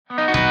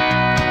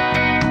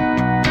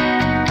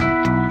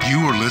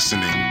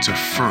listening to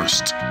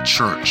First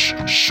Church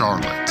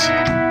Charlotte.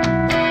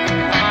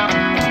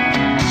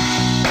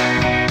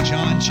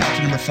 John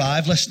chapter number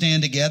 5. Let's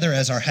stand together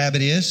as our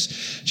habit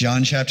is.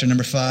 John chapter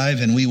number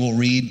 5, and we will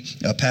read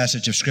a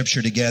passage of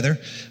Scripture together.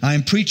 I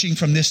am preaching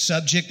from this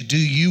subject, do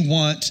you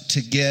want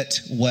to get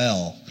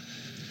well?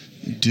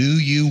 Do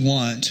you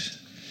want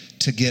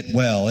to get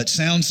well? It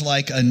sounds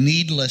like a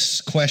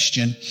needless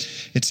question.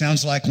 It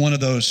sounds like one of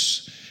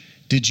those,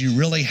 did you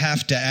really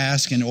have to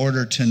ask in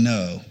order to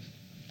know?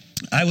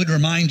 I would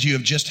remind you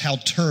of just how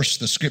terse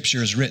the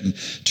Scripture is written.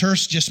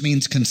 Terse just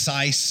means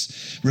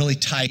concise, really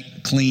tight,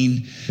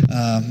 clean.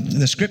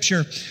 The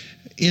Scripture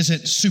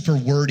isn't super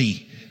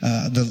wordy.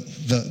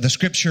 The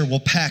Scripture will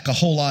pack a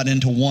whole lot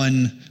into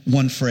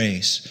one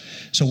phrase.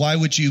 So why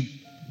would you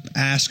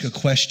ask a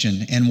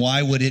question, and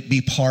why would it be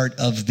part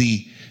of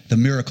the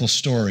miracle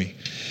story?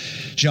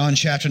 John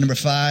chapter number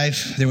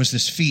 5, there was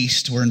this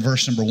feast. We're in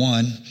verse number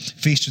 1,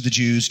 Feast of the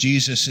Jews.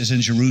 Jesus is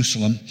in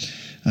Jerusalem.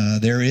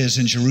 There is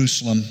in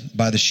Jerusalem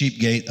by the sheep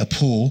gate a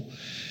pool,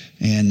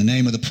 and the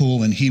name of the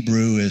pool in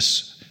Hebrew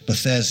is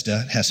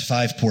Bethesda. It has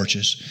 5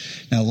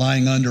 porches. Now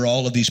lying under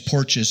all of these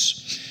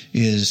porches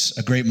is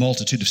a great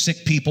multitude of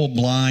sick people,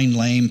 blind,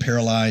 lame,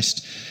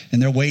 paralyzed,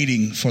 and they're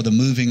waiting for the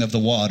moving of the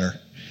water.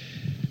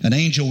 An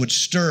angel would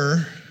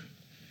stir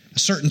a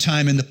certain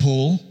time in the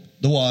pool,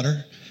 the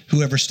water.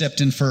 Whoever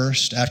stepped in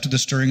first after the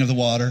stirring of the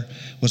water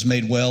was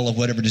made well of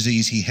whatever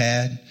disease he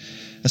had.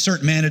 A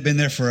certain man had been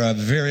there for a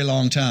very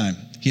long time.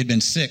 He had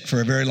been sick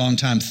for a very long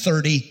time,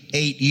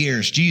 38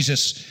 years.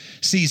 Jesus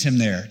sees him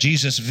there.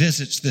 Jesus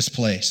visits this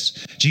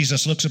place.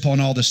 Jesus looks upon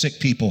all the sick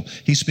people.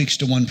 He speaks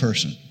to one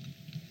person.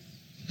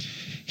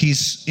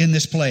 He's in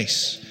this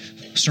place,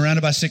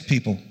 surrounded by sick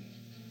people.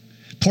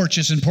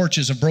 Porches and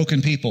porches of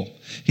broken people.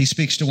 He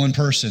speaks to one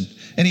person.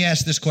 And he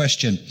asks this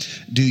question,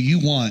 do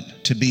you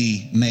want to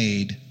be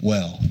made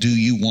well? Do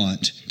you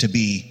want to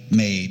be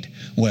made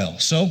well?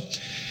 So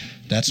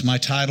that's my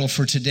title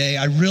for today.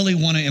 I really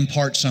want to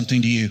impart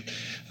something to you.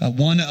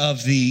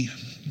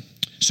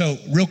 So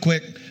real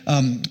quick,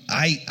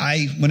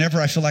 I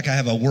whenever I feel like I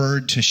have a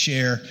word to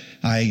share,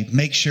 I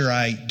make sure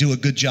I do a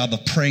good job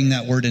of praying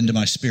that word into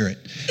my spirit.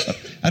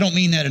 I don't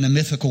mean that in a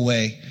mythical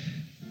way.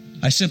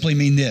 I simply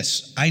mean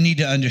this. I need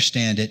to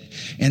understand it,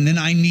 and then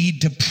I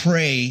need to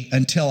pray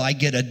until I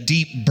get a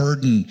deep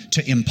burden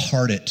to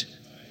impart it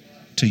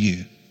to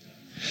you.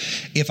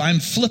 If I'm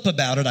flip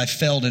about it, I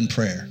failed in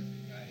prayer.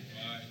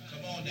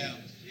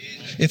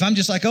 If I'm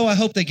just like, I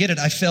hope they get it,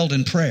 I failed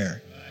in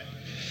prayer.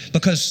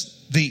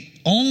 Because the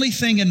only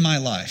thing in my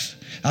life,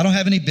 I don't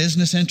have any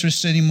business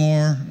interests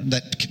anymore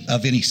that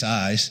of any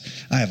size.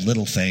 I have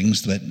little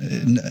things, but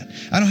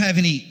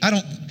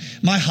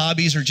my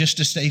hobbies are just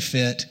to stay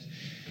fit.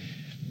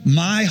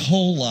 My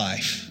whole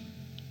life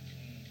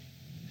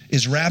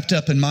is wrapped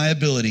up in my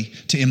ability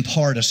to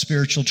impart a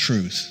spiritual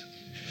truth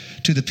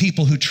to the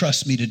people who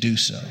trust me to do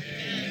so.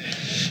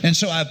 And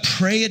so I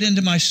pray it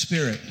into my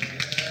spirit.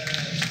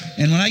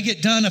 And when I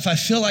get done, if I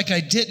feel like I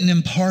didn't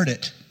impart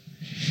it,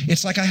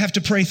 it's like I have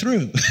to pray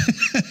through.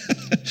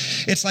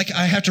 It's like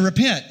I have to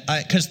repent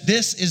because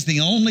this is the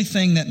only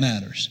thing that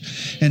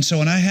matters. And so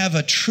when I have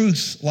a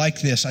truth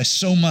like this, I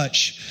so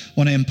much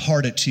want to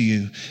impart it to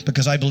you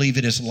because I believe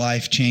it is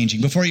life-changing.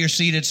 Before you're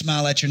seated,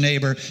 smile at your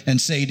neighbor and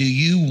say, do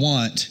you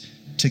want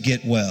to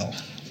get well?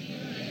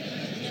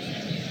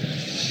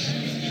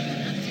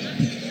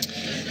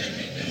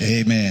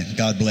 Amen.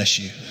 God bless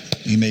you.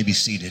 You may be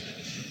seated.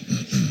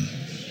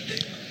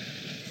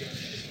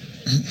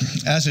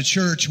 As a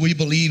church, we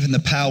believe in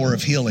the power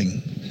of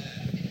healing.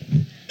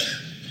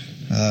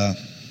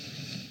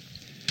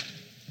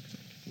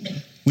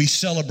 We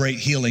celebrate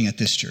healing at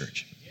this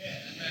church.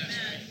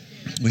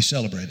 We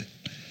celebrate it.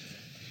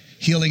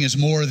 Healing is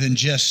more than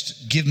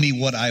just give me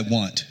what I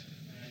want.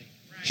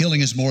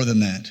 Healing is more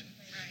than that.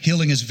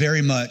 Healing is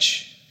very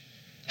much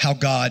how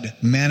God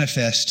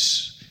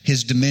manifests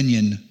His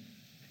dominion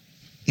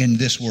in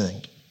this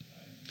world.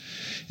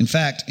 In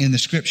fact, in the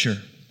Scripture,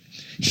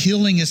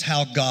 healing is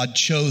how God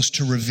chose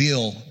to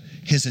reveal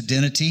His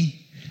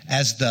identity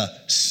as the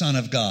Son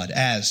of God,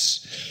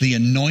 as the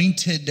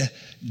anointed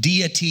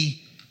deity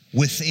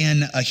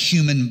within a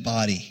human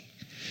body.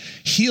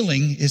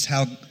 Healing is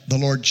how the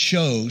Lord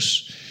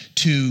chose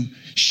to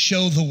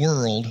show the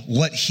world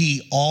what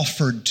He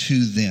offered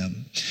to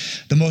them.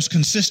 The most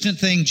consistent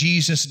thing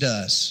Jesus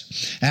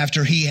does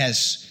after He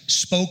has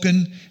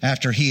spoken,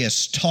 after He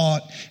has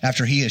taught,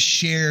 after He has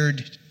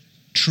shared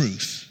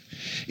truth,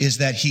 is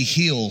that He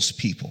heals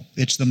people.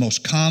 It's the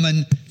most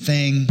common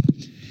thing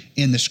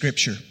in the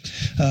Scripture.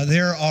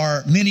 There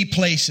are many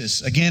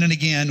places, again and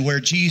again, where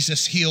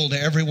Jesus healed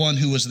everyone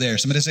who was there.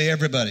 Somebody say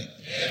everybody.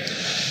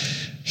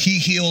 He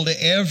healed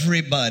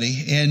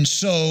everybody. And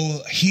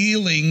so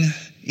healing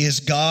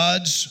is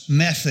God's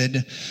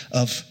method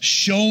of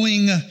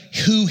showing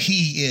who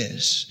He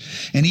is.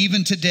 And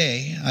even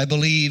today, I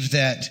believe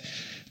that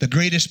The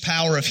greatest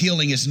power of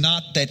healing is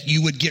not that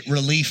you would get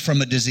relief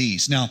from a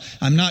disease. Now,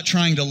 I'm not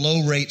trying to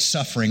low rate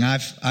suffering.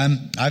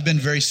 I've been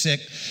very sick.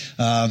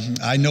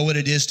 I know what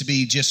it is to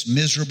be just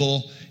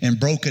miserable and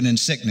broken in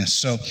sickness.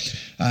 So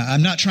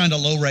I'm not trying to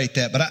low rate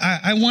that. But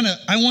I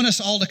want us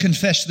all to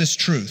confess this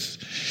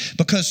truth,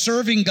 because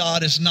serving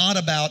God is not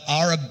about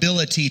our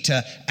ability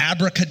to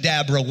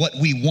abracadabra what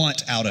we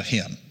want out of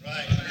Him.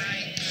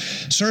 Right.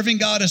 Serving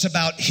God is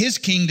about His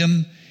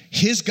kingdom,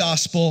 His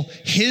gospel,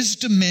 His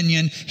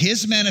dominion,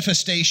 His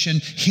manifestation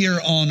here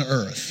on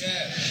earth.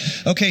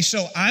 Okay,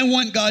 so I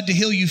want God to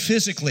heal you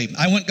physically.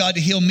 I want God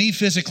to heal me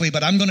physically,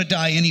 but I'm going to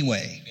die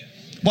anyway.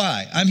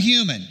 Why? I'm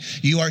human.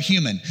 You are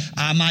human.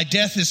 My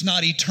death is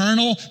not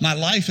eternal. My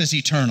life is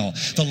eternal.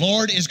 The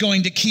Lord is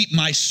going to keep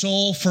my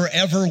soul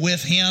forever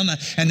with Him,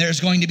 and there's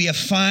going to be a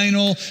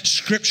final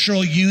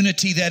scriptural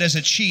unity that is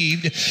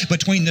achieved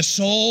between the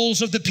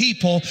souls of the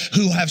people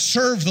who have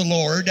served the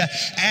Lord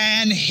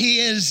and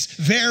His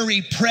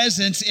very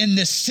presence in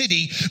this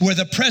city, where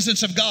the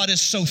presence of God is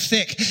so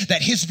thick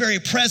that His very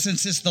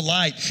presence is the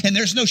light, and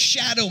there's no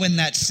shadow in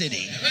that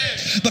city,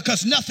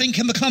 because nothing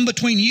can come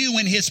between you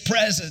and His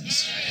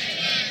presence.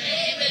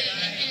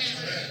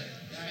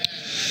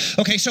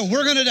 Okay, so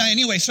we're going to die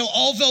anyway. So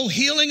although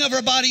healing of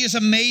our body is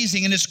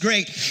amazing and it's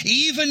great,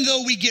 even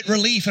though we get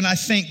relief, and I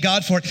thank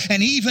God for it,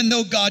 and even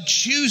though God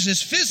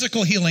chooses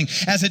physical healing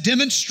as a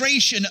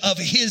demonstration of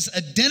His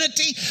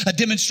identity, a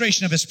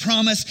demonstration of His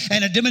promise,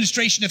 and a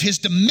demonstration of His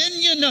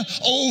dominion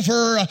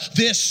over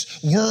this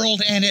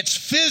world and its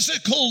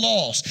physical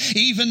laws,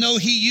 even though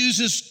He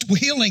uses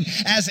healing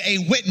as a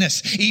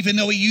witness, even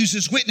though He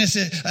uses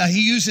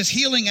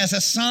healing as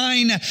a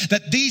sign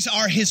that these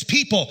are His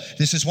people,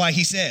 this is why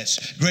He says,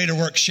 greater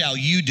work shall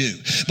you do.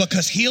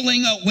 Because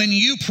healing when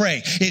you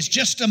pray is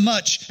just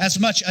as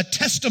much a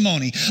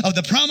testimony of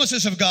the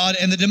promises of God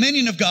and the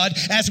dominion of God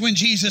as when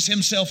Jesus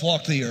Himself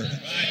walked the earth.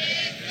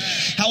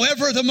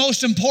 However, the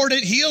most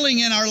important healing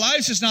in our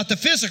lives is not the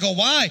physical.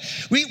 Why?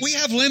 We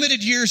have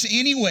limited years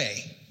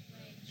anyway.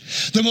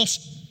 The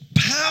most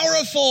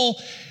powerful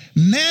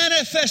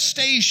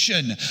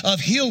manifestation of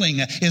healing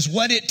is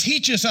what it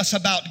teaches us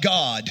about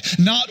God,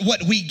 not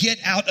what we get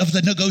out of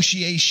the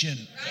negotiation.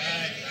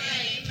 Right.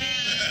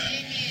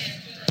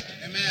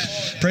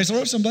 Praise the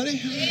Lord,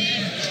 somebody.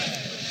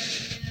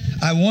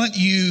 I want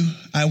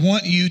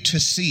you to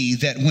see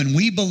that when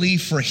we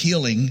believe for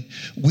healing,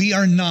 we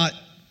are not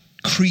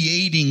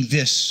creating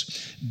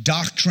this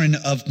doctrine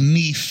of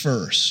me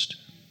first.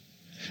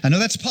 I know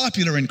that's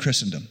popular in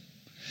Christendom.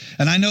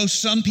 And I know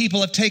some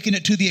people have taken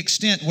it to the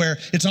extent where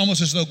it's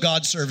almost as though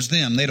God serves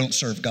them. They don't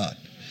serve God.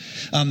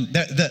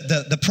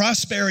 The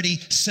prosperity,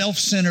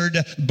 self-centered,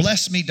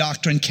 bless me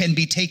doctrine can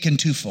be taken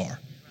too far.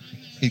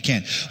 It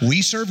can.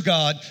 We serve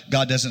God.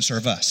 God doesn't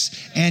serve us.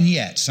 And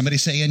yet, somebody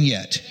say, and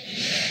yet,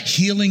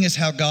 healing is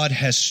how God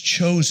has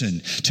chosen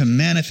to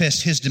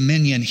manifest His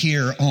dominion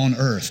here on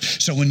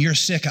earth. So when you're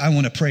sick, I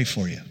want to pray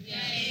for you.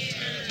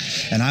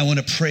 And I want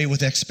to pray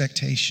with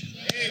expectation.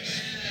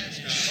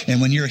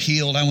 And when you're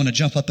healed, I want to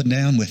jump up and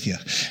down with you.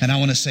 And I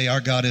want to say,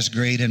 our God is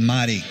great and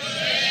mighty.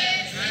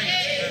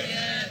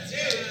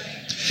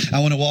 I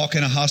want to walk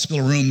in a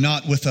hospital room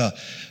not with a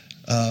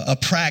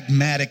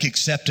pragmatic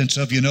acceptance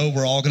of,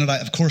 we're all going to die.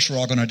 Of course we're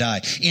all going to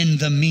die. In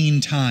the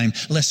meantime,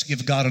 let's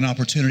give God an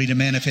opportunity to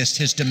manifest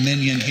His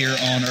dominion here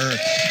on earth.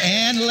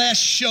 And let's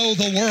show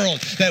the world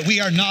that we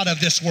are not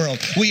of this world.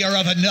 We are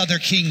of another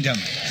kingdom.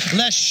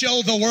 Let's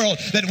show the world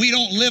that we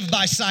don't live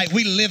by sight.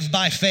 We live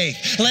by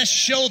faith. Let's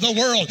show the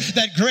world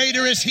that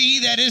greater is He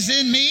that is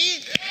in me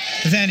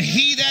than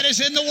he that is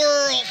in the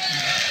world.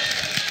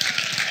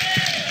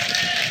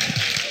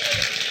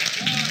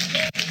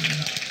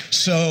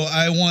 So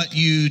I want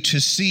you to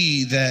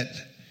see that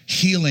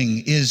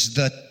healing is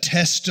the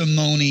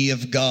testimony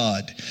of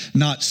God,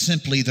 not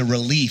simply the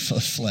relief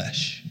of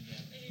flesh.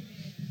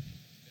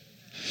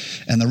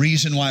 And the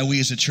reason why we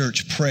as a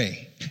church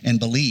pray and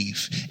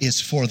believe is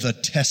for the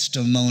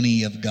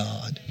testimony of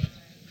God.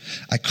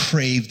 I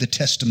crave the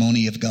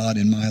testimony of God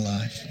in my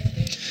life.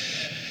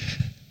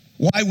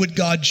 Why would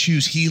God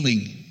choose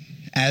healing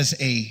as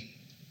a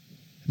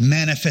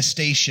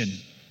manifestation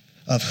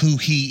of who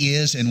He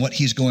is and what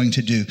He's going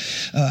to do?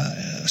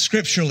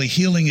 Scripturally,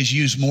 healing is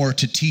used more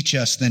to teach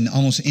us than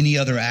almost any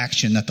other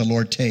action that the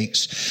Lord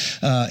takes.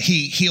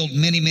 He healed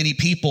many, many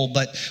people,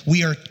 but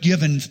we are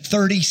given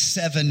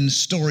 37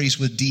 stories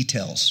with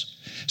details.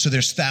 So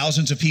there's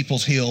thousands of people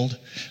healed.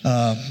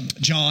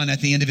 John,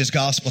 at the end of his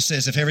gospel,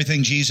 says if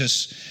everything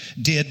Jesus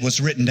did was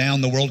written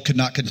down, the world could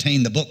not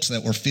contain the books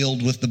that were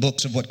filled with the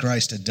books of what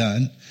Christ had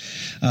done.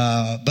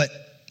 But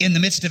in the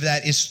midst of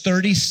that is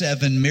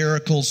 37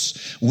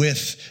 miracles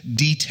with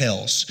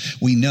details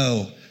we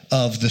know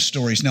of the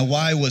stories. Now,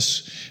 why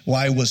was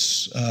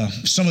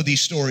some of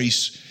these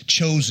stories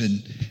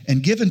chosen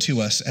and given to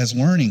us as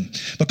learning?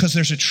 Because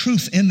there's a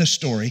truth in the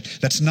story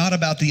that's not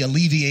about the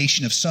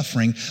alleviation of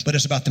suffering, but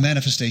it's about the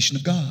manifestation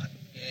of God.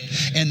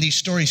 And these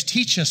stories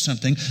teach us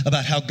something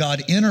about how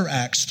God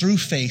interacts through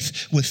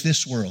faith with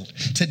this world.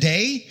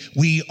 Today,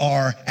 we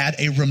are at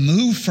a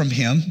remove from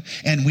him,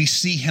 and we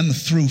see him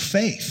through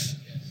faith.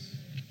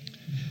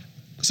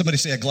 Somebody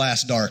say a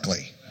glass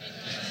darkly.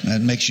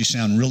 That makes you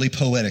sound really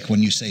poetic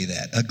when you say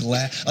that.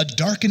 A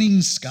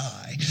darkening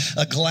sky,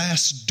 a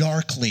glass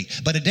darkly.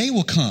 But a day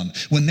will come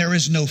when there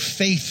is no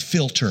faith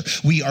filter.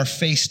 We are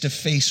face to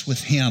face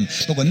with him.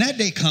 But when that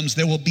day comes,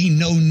 there will be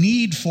no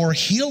need for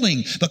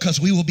healing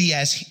because we will be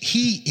as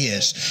he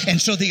is.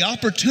 And so the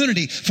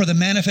opportunity for the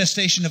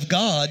manifestation of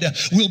God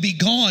will be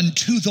gone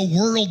to the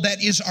world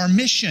that is our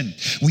mission.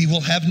 We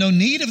will have no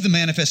need of the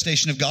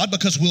manifestation of God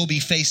because we'll be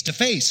face to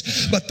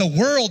face. But the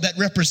world that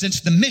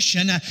represents the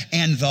mission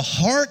and the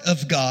heart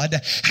of God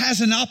has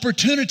an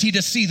opportunity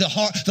to see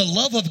the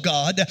love of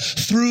God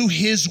through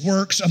his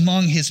works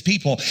among his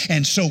people.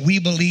 And so we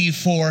believe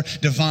for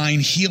divine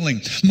healing.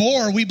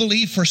 More, we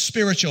believe for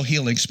spiritual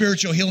healing.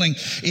 Spiritual healing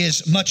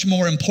is much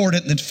more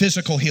important than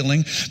physical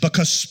healing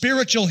because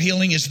spiritual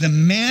healing is the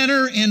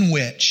manner in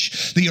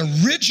which the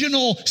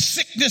original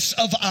sickness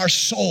of our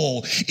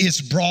soul is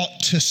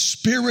brought to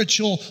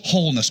spiritual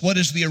wholeness. What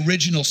is the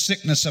original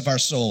sickness of our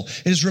soul?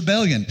 It is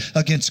rebellion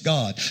against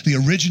God.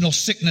 The original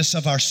sickness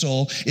of our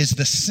soul is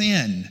the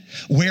sin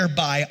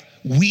whereby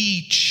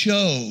we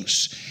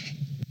chose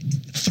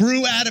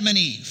through Adam and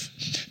Eve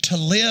to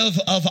live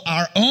of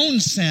our own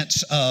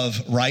sense of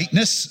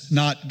rightness,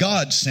 not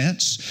God's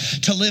sense,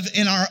 to live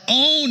in our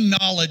own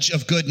knowledge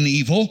of good and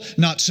evil,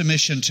 not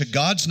submission to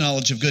God's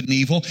knowledge of good and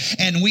evil.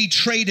 And we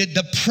traded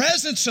the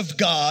presence of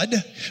God,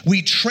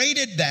 we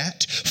traded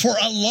that for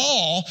a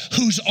law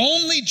whose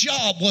only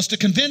job was to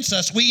convince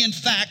us we in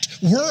fact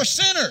were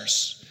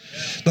sinners.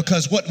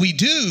 Because what we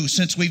do,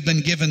 since we've been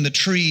given the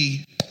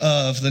tree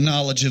of the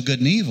knowledge of good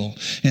and evil,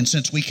 and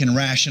since we can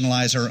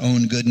rationalize our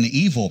own good and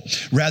evil,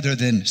 rather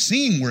than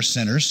seeing we're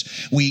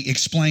sinners, we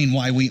explain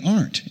why we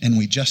aren't, and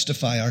we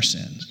justify our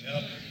sins.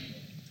 Yep.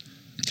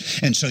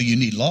 And so you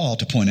need law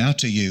to point out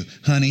to you,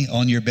 honey,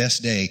 on your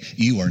best day,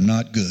 you are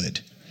not good.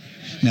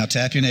 Now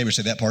tap your neighbor and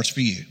say, that part's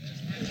for you.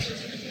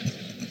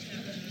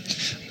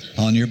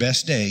 On your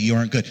best day, you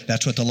aren't good.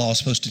 That's what the law is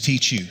supposed to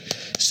teach you.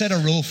 Set a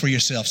rule for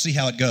yourself. See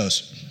how it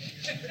goes.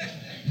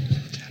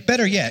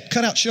 Better yet,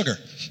 cut out sugar.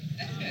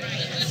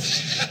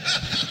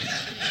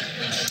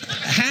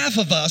 Half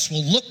of us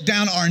will look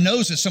down our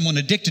nose at someone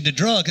addicted to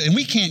drugs, and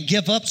we can't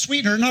give up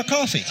sweetener in our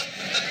coffee.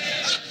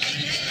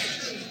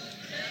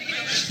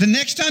 The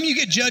next time you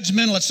get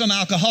judgmental at some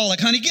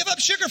alcoholic, honey, give up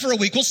sugar for a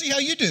week. We'll see how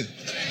you do.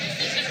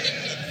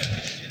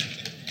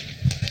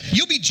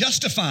 You'll be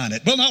justifying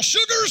it. Well, now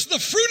sugar's the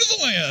fruit of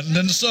the land.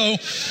 And so,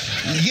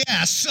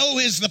 yeah, so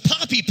is the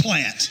poppy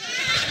plant.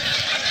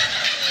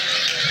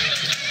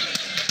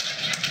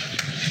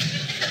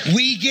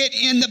 We get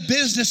in the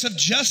business of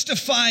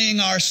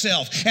justifying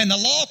ourselves. And the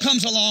law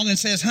comes along and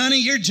says, honey,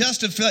 your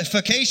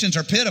justifications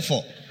are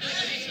pitiful.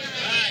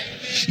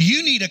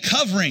 You need a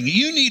covering.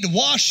 You need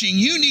washing.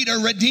 You need a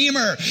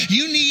redeemer.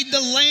 You need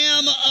the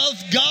Lamb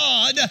of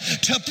God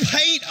to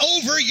paint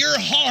over your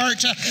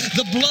heart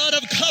the blood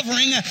of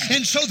covering.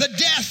 And so the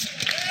death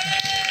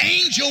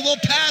angel will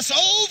pass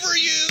over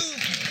you.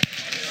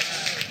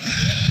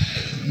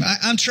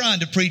 I'm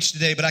trying to preach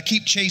today, but I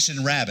keep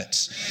chasing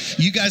rabbits.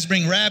 You guys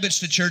bring rabbits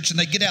to church and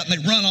they get out and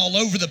they run all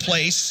over the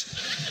place.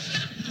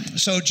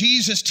 So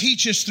Jesus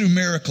teaches through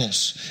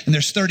miracles, and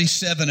there's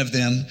 37 of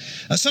them.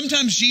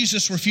 Sometimes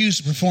Jesus refused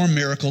to perform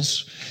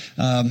miracles,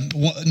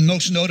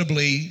 most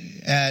notably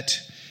at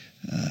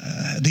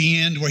the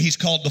end where he's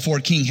called before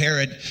King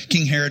Herod.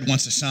 King Herod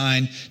wants a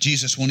sign.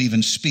 Jesus won't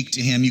even speak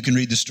to him. You can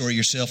read the story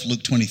yourself,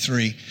 Luke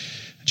 23.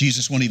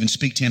 Jesus won't even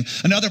speak to him.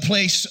 Another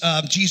place,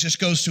 Jesus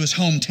goes to his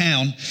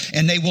hometown,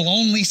 and they will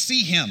only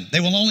see him. They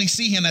will only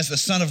see him as the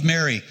son of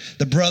Mary,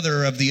 the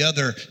brother of the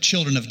other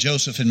children of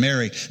Joseph and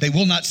Mary. They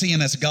will not see him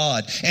as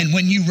God. And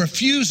when you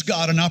refuse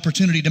God an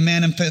opportunity to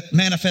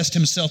manifest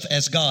himself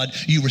as God,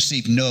 you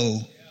receive no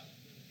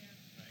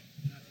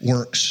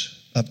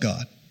works of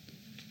God.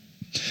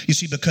 You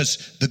see,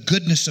 because the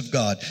goodness of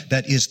God,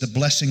 that is the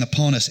blessing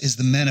upon us, is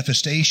the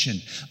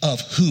manifestation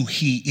of who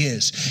he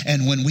is.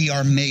 And when we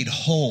are made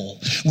whole,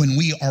 when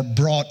we are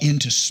brought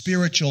into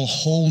spiritual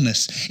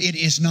wholeness, it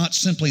is not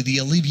simply the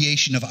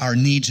alleviation of our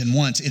needs and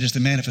wants. It is the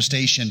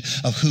manifestation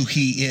of who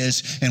he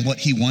is and what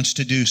he wants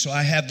to do. So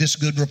I have this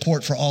good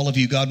report for all of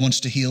you. God wants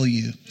to heal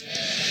you.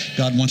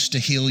 God wants to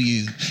heal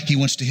you. He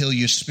wants to heal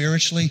you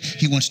spiritually.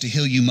 He wants to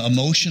heal you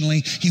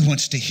emotionally. He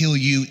wants to heal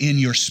you in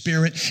your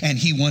spirit. And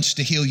he wants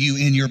to heal you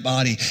in your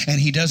body. And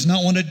he does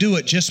not want to do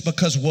it just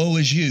because woe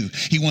is you.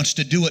 He wants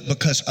to do it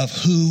because of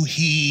who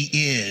he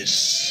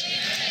is.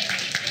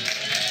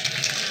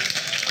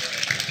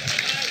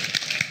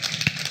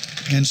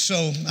 And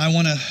so I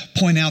want to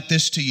point out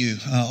this to you.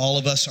 All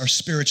of us are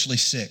spiritually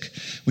sick.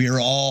 We are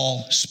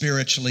all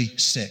spiritually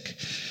sick.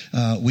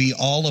 We,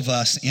 all of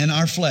us in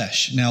our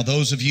flesh. Now,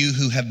 those of you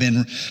who have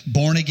been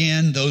born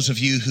again, those of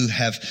you who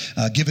have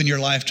given your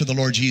life to the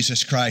Lord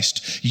Jesus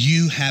Christ,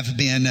 you have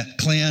been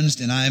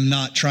cleansed, and I am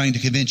not trying to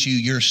convince you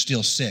you're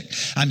still sick.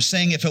 I'm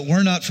saying if it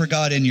were not for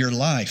God in your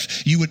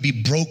life, you would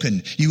be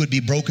broken. You would be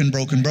broken,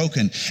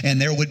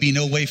 and there would be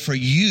no way for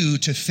you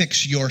to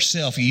fix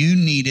yourself. You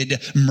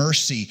needed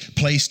mercy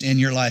placed in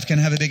your life. Can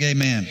I have a big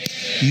amen?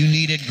 You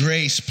needed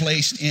grace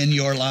placed in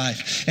your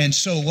life. And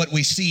so what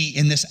we see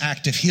in this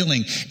act of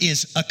healing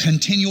is a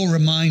continual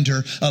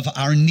reminder of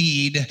our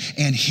need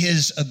and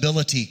his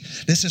ability.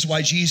 This is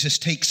why Jesus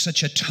takes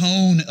such a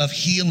tone of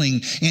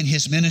healing in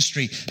his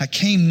ministry. I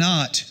came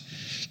not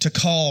to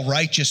call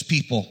righteous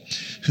people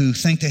who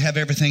think they have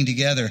everything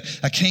together.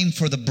 I came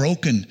for the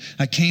broken.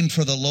 I came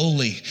for the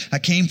lowly. I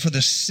came for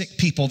the sick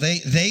people. They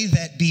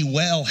that be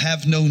well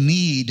have no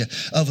need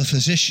of a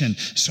physician.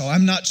 So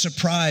I'm not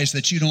surprised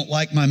that you don't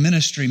like my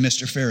ministry,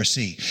 Mr.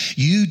 Pharisee.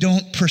 You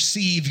don't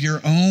perceive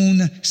your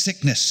own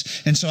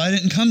sickness. And so I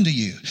didn't come to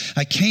you.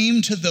 I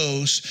came to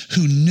those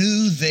who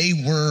knew they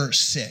were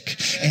sick,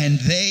 and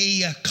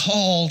they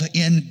called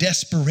in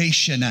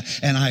desperation,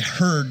 and I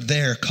heard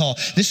their call.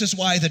 This is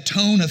why the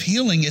tone of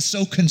healing is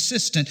so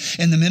consistent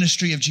in the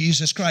ministry of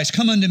Jesus Christ.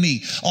 Come unto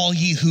me, all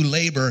ye who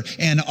labor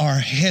and are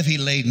heavy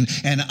laden,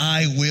 and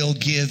I will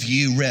give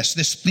you rest.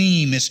 This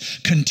theme is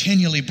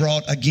continually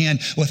brought again.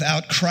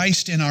 Without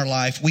Christ in our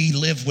life, we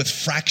live with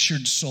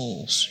fractured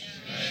souls.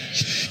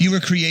 You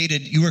were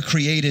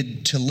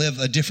created to live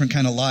a different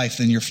kind of life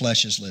than your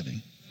flesh is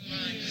living.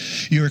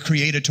 You were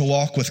created to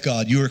walk with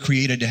God. You were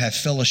created to have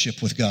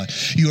fellowship with God.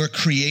 You are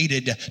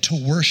created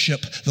to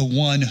worship the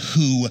one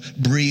who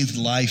breathed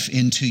life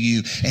into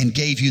you and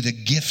gave you the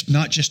gift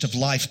not just of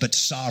life, but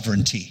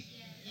sovereignty.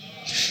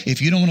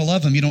 If you don't want to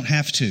love him, you don't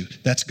have to.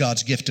 That's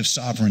God's gift of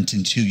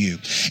sovereignty to you.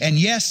 And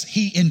yes,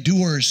 he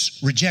endures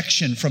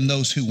rejection from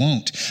those who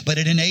won't, but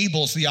it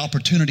enables the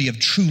opportunity of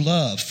true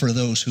love for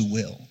those who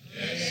will.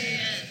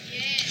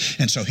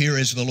 And so here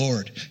is the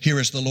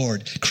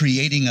Lord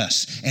creating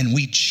us, and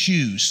we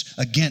choose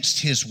against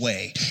his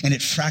way, and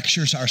it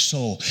fractures our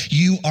soul.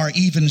 You are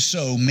even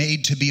so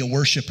made to be a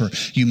worshiper.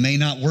 You may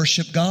not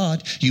worship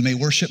God. You may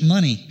worship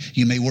money.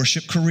 You may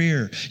worship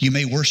career. You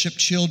may worship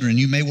children.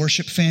 You may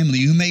worship family.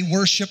 You may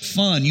worship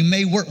fun.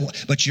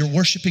 But you're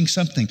worshiping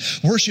something.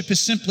 Worship is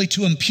simply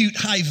to impute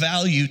high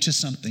value to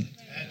something.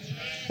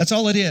 That's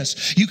all it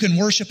is. You can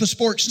worship a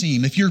sports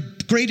team. If your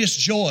greatest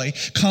joy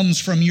comes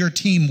from your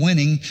team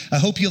winning, I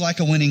hope you like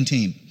a winning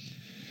team.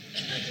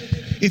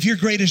 If your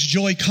greatest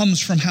joy comes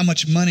from how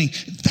much money,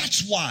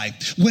 that's why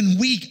when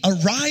we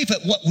arrive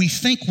at what we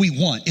think we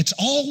want, it's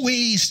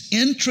always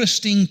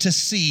interesting to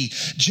see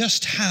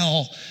just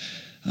how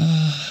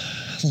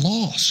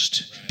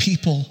lost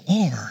people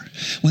are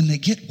when they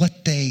get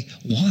what they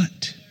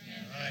want.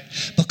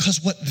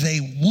 Because what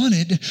they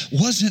wanted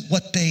wasn't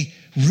what they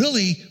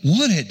really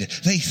wanted.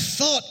 They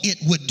thought it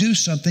would do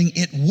something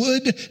it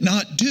would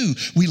not do.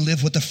 We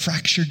live with a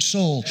fractured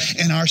soul,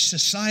 and our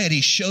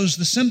society shows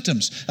the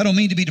symptoms. I don't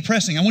mean to be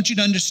depressing. I want you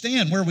to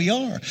understand where we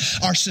are.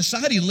 Our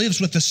society lives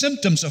with the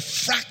symptoms of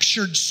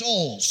fractured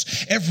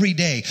souls every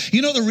day.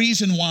 You know the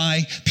reason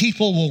why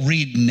people will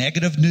read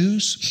negative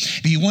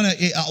news?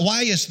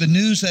 Why is the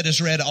news that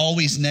is read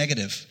always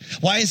negative?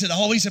 Why is it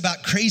always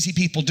about crazy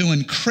people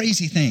doing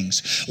crazy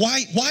things?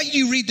 Why do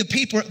you read the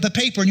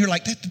paper and you're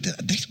like,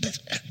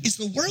 is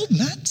the world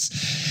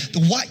nuts?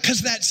 Why?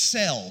 Because that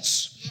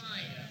sells.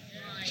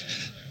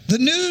 The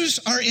news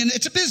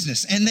it's a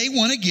business, and they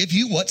want to give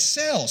you what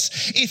sells.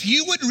 If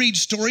you would read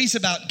stories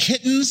about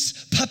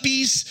kittens,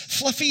 puppies,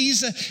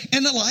 fluffies,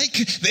 and the like,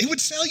 they would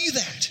sell you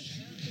that.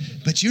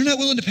 But you're not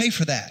willing to pay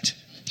for that.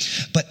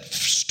 But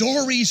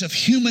stories of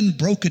human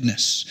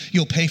brokenness,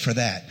 you'll pay for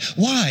that.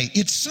 Why?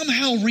 It's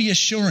somehow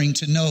reassuring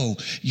to know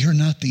you're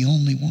not the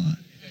only one.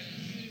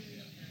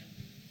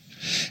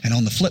 And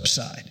on the flip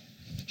side,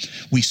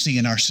 we see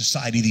in our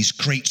society these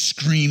great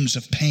screams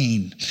of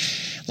pain.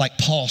 Like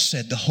Paul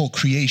said, the whole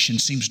creation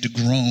seems to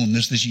groan.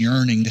 There's this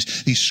yearning,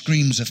 these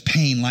screams of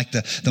pain, like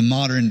the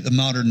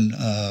modern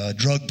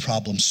drug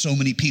problem. So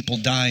many people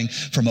dying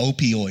from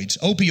opioids.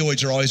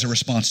 Opioids are always a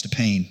response to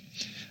pain.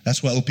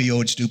 That's what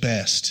opioids do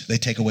best. They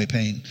take away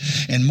pain.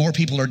 And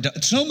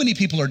so many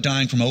people are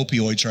dying from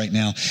opioids right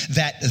now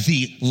that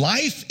the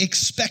life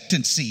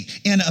expectancy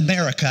in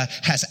America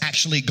has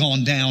actually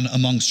gone down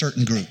among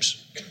certain groups.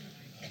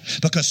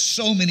 Because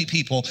so many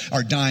people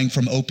are dying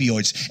from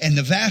opioids. And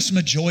the vast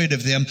majority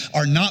of them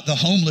are not the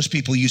homeless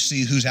people you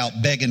see who's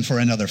out begging for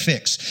another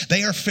fix.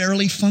 They are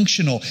fairly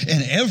functional.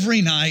 And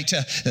every night,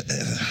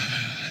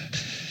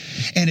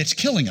 and it's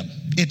killing them.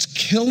 It's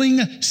killing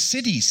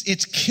cities.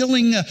 It's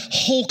killing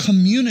whole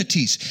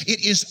communities.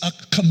 It is a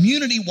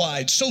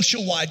community-wide,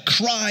 social-wide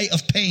cry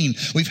of pain.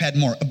 We've had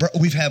more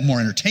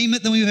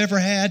entertainment than we've ever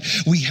had.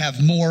 We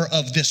have more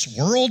of this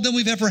world than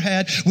we've ever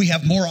had. We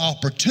have more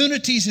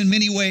opportunities in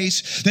many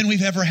ways than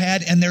we've ever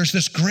had. And there's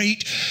this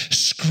great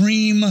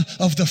scream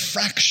of the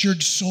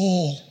fractured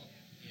soul.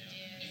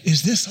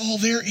 Is this all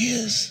there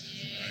is?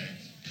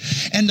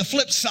 And the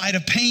flip side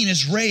of pain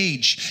is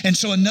rage. And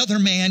so another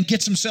man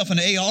gets himself an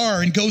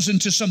AR and goes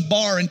into some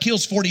bar and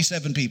kills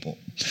 47 people.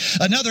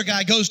 Another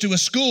guy goes to a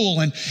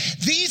school, and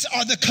these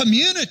are the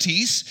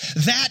communities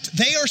that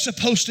they are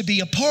supposed to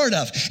be a part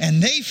of.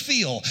 And they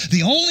feel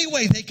the only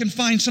way they can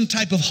find some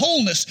type of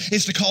wholeness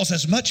is to cause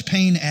as much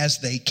pain as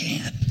they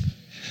can.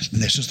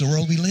 And this is the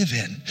world we live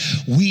in.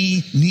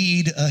 We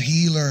need a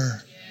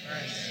healer.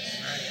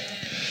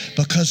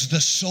 Because the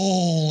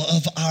soul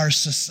of our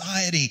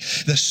society,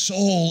 the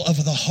soul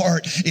of the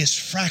heart is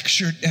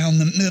fractured down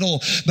the middle.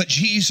 But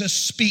Jesus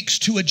speaks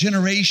to a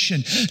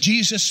generation.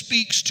 Jesus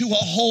speaks to a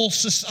whole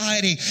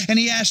society. And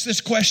he asks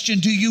this question,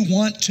 do you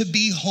want to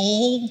be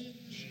whole?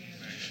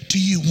 Do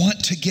you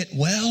want to get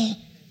well?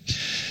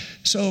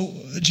 So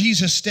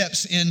Jesus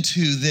steps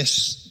into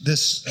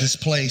this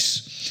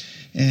place.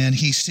 And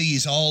he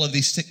sees all of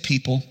these sick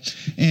people.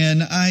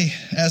 And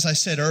as I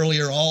said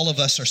earlier, all of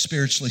us are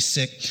spiritually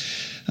sick.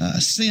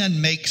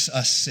 Sin makes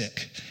us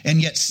sick,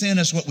 and yet sin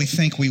is what we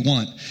think we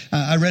want.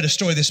 I read a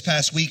story this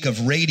past week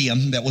of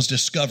radium that was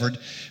discovered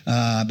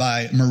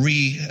by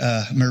Marie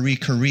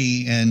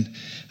Curie and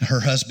her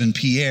husband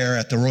Pierre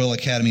at the Royal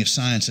Academy of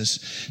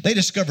Sciences. They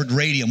discovered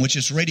radium, which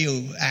is a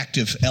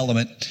radioactive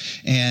element,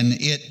 and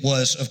it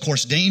was, of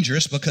course,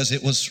 dangerous because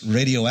it was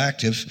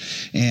radioactive,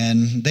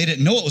 and they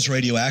didn't know it was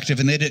radioactive,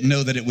 and they didn't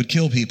know that it would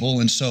kill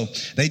people, and so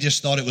they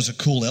just thought it was a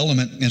cool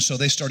element, and so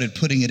they started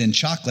putting it in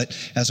chocolate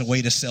as a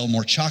way to sell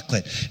more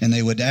chocolate, and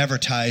they would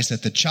advertise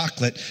that the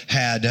chocolate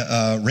had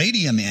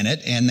radium in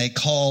it, and they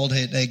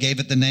gave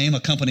it the name. A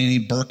company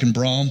named Burke and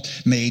Braun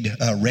made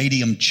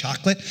radium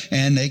chocolate,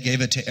 and they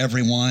gave it to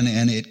everyone,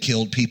 and it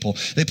killed people.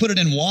 They put it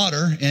in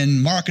water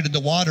and marketed the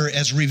water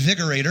as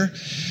Revigorator,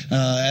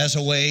 as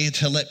a way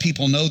to let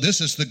people know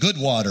this is the good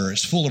water.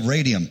 It's full of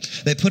radium.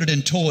 They put it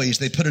in toys.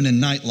 They put it in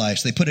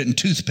nightlights. They put it in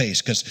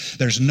toothpaste because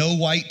there's no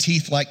white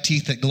teeth like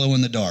teeth that glow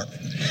in the dark.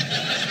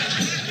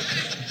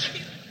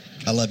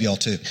 I love y'all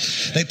too.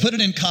 They put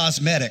it in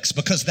cosmetics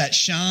because that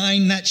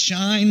shine.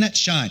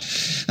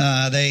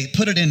 They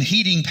put it in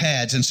heating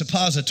pads and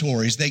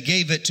suppositories. They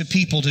gave it to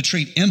people to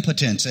treat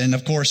impotence. And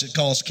of course, it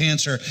caused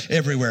cancer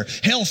everywhere.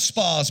 Health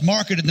spas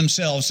marketed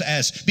themselves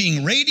as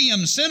being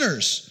radium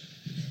centers.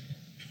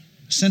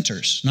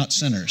 Centers, not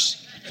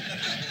sinners.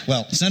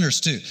 Well, sinners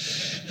too.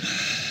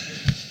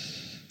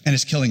 And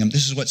it's killing them.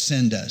 This is what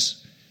sin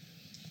does.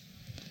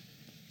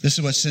 This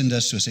is what sin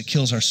does to us. It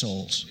kills our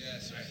souls.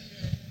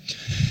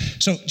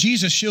 So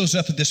Jesus shows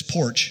up at this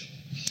porch,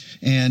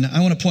 and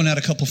I want to point out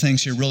a couple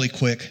things here really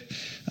quick.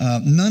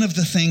 None of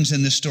the things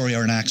in this story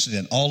are an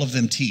accident. All of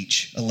them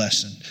teach a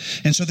lesson.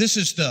 And so this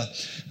is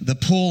the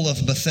pool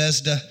of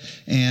Bethesda,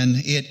 and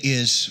it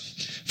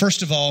is,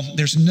 first of all,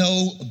 there's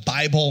no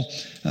Bible,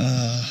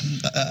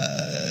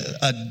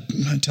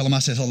 tell him I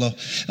said hello.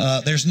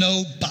 There's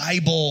no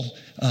Bible,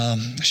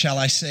 shall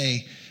I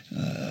say,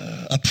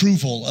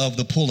 approval of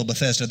the pool of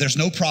Bethesda. There's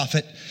no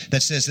prophet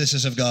that says this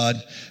is of God.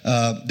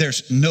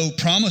 There's no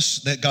promise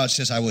that God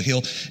says I will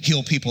heal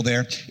people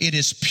there. It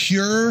is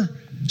pure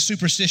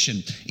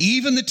superstition.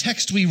 Even the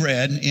text we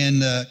read in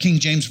the King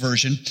James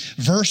Version,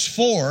 verse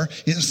 4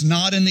 is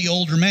not in the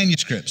older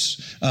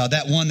manuscripts.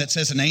 That one that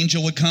says an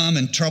angel would come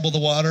and trouble the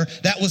water,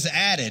 that was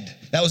added.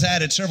 That was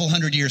added several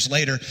hundred years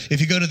later.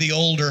 If you go to the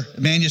older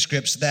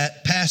manuscripts,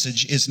 that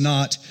passage is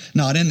not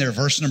in there.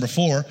 Verse number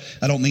 4,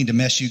 I don't mean to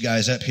mess you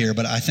guys up here,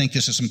 but I think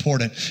this is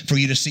important for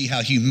you to see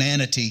how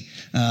humanity,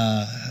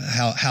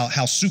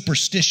 how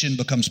superstition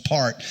becomes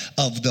part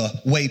of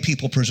the way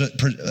people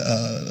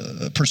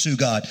pursue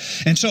God.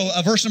 And so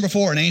verse number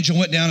 4, an angel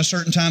went down a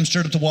certain time,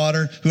 stirred up the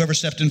water. Whoever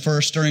stepped in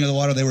first, stirring of the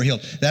water, they were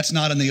healed. That's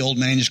not in the old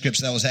manuscripts.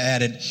 That was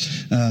added.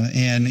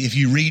 And if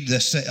you read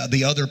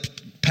the other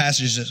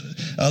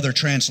passages, other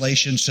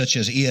translations such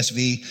as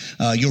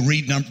ESV, you'll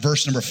read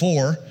verse number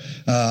 4,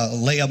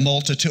 lay a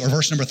multitude, or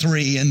verse number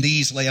 3, in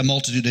these lay a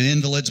multitude of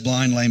invalids,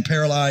 blind, lame,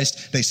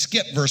 paralyzed. They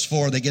skip verse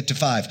 4, they get to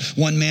 5.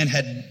 One man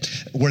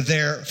were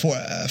there for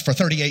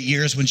 38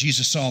 years. When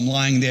Jesus saw him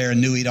lying there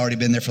and knew he'd already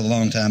been there for a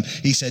long time,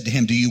 he said to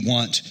him, do you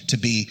want to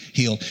be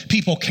healed?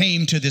 People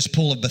came to this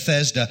pool of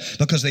Bethesda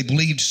because they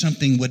believed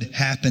something would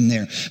happen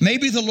there.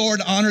 Maybe the Lord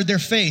honored their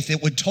faith.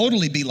 It would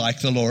totally be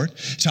like the Lord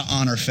to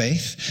honor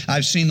faith.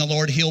 I've seen the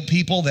Lord heal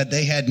people that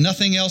they had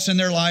nothing else in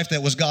their life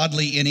that was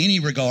godly in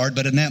any regard,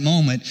 but in that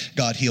moment,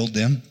 God healed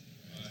them.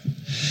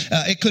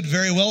 It could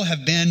very well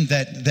have been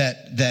that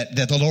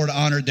the Lord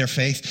honored their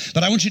faith.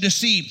 But I want you to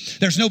see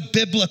there's no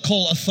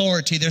biblical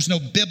authority. There's no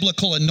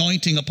biblical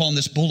anointing upon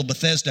this pool of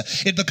Bethesda.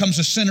 It becomes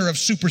a center of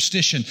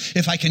superstition,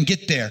 if I can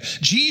get there.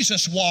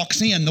 Jesus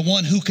walks in, the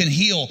one who can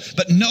heal,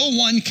 but no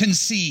one can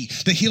see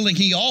the healing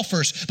he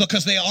offers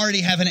because they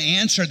already have an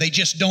answer. They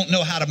just don't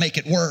know how to make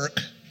it work.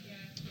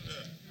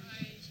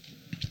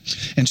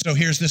 And so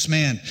here's this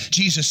man.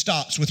 Jesus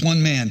stops with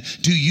one man.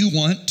 Do you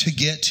want to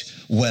get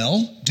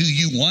well? Do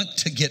you want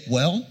to get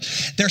well?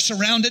 They're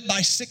surrounded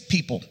by sick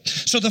people.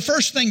 So the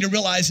first thing to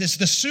realize is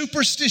the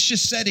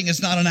superstitious setting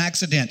is not an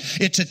accident.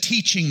 It's a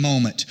teaching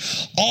moment.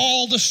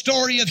 All the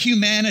story of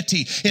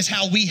humanity is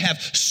how we have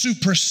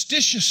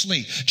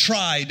superstitiously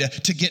tried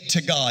to get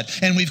to God.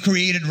 And we've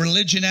created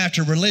religion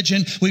after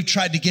religion. We've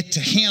tried to get to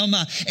Him,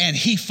 and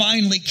He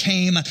finally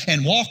came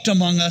and walked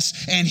among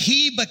us, and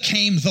He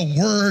became the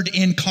Word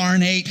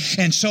incarnate.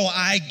 And so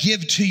I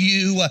give to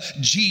you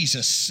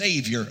Jesus,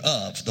 Savior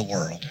of the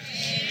world.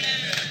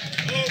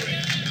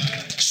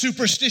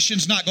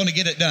 Superstition's not going to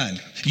get it done.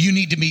 You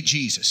need to meet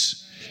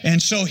Jesus.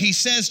 And so He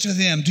says to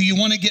them, do you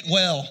want to get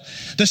well?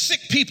 The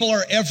sick people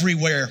are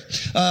everywhere.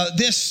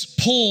 This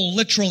pull,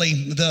 literally,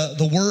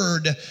 the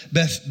word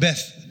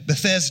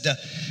Bethesda,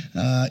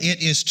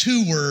 it is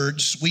two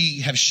words. We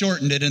have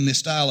shortened it in the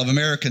style of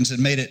Americans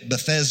and made it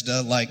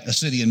Bethesda, like a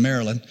city in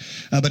Maryland.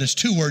 But it's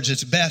two words.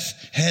 It's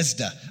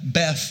Beth-Hesda.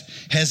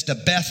 Beth-Hesda.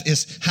 Beth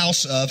is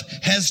house of.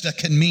 Hesda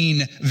can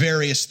mean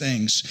various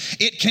things.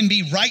 It can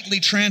be rightly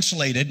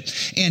translated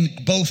in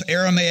both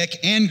Aramaic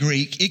and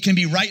Greek. It can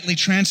be rightly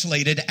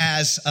translated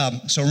as,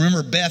 so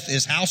remember Beth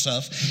is house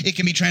of. It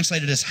can be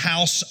translated as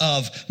house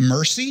of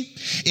mercy.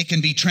 It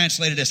can be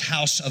translated as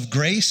house of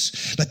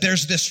grace. But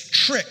there's this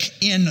trick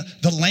in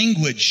the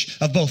language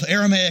of both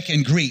Aramaic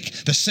and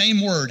Greek. The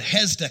same word,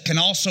 Hesda, can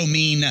also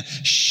mean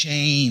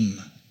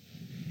shame.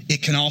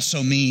 It can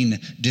also mean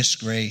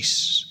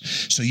disgrace.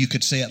 So you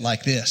could say it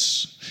like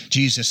this.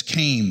 Jesus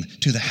came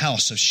to the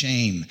house of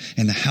shame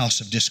and the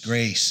house of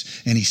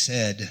disgrace, and He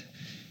said,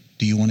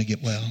 do you want to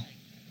get well?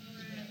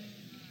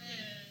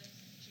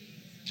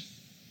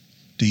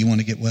 Do you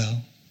want to get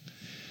well?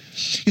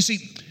 You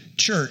see,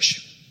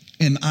 church,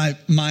 in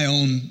my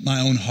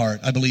own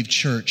heart, I believe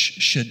church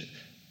should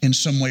in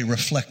some way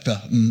reflect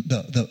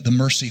the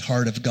mercy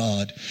heart of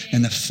God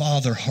and the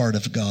Father heart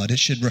of God. It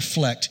should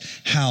reflect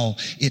how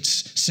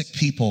it's sick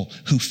people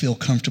who feel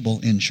comfortable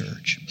in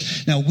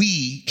church. Now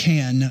we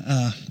can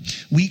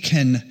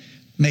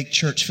make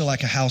church feel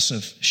like a house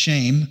of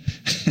shame,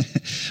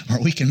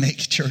 or we can make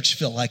church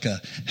feel like a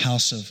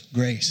house of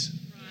grace.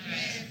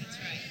 Right. That's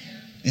right.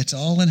 It's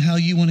all in how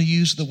you want to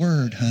use the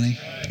word, honey.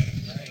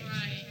 That's right.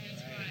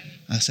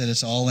 I said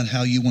it's all in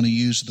how you want to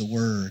use the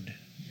word.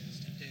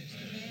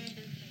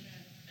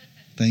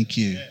 Thank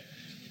you.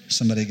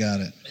 Somebody got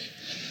it.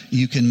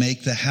 You can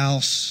make the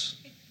house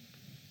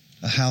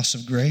a house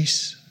of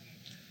grace,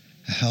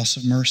 a house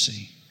of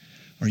mercy,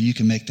 or you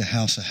can make the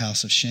house a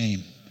house of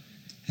shame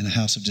and a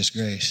house of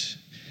disgrace.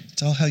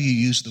 It's all how you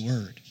use the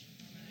word.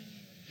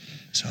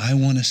 So I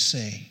want to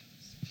say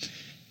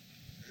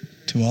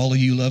to all of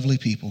you lovely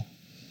people,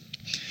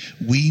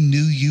 we knew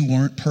you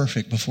weren't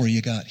perfect before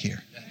you got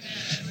here.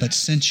 But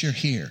since you're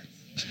here,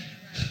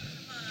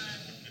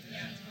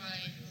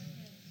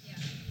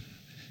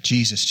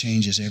 Jesus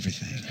changes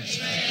everything.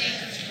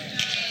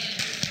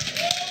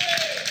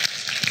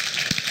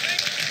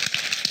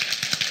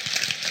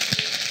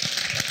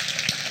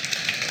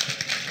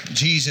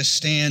 Jesus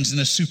stands in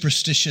a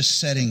superstitious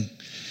setting.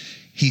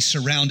 He's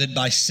surrounded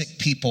by sick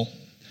people.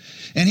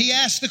 And He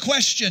asked the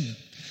question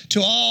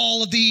to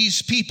all of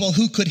these people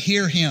who could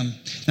hear Him.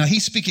 Now,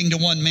 He's speaking to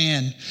one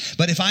man.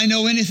 But if I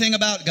know anything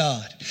about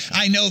God,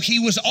 I know He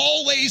was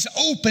always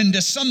open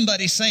to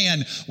somebody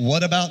saying,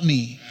 what about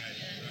me?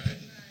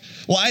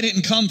 Well, I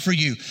didn't come for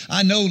you.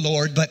 I know,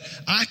 Lord, but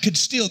I could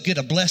still get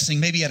a blessing,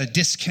 maybe at a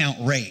discount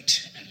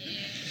rate.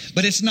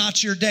 But it's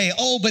not your day.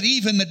 Oh, but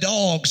even the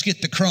dogs get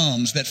the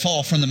crumbs that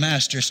fall from the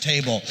master's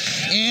table.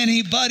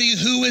 Anybody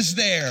who is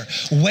there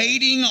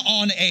waiting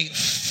on a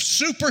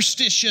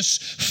superstitious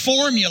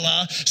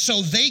formula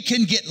so they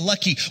can get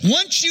lucky.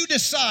 Once you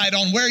decide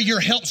on where your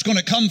help's going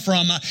to come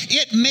from,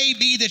 it may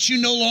be that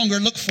you no longer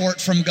look for it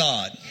from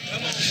God.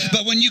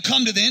 But when you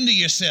come to the end of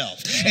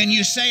yourself and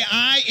you say,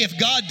 if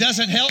God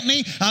doesn't help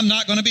me, I'm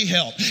not going to be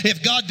helped.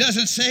 If God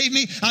doesn't save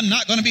me, I'm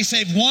not going to be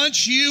saved.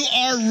 Once you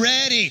are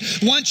ready,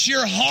 once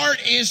your heart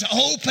is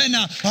open,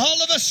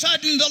 all of a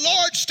sudden the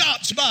Lord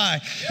stops by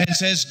and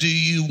says, do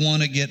you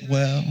want to get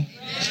well?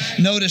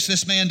 Notice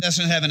this man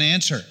doesn't have an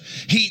answer.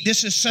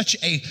 This is such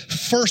a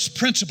first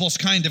principles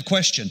kind of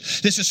question.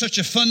 This is such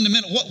a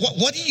fundamental,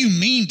 what do you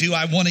mean, do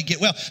I want to get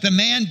well? The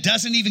man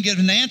doesn't even give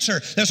an answer.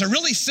 There's a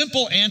really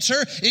simple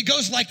answer. It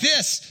goes like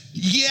this.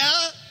 Yeah.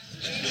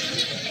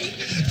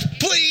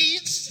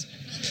 Please.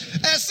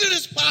 As soon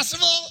as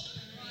possible.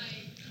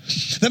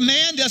 The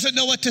man doesn't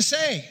know what to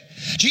say.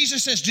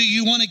 Jesus says, do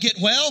you want to get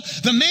well?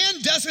 The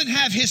man doesn't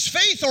have his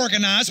faith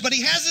organized, but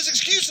he has his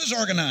excuses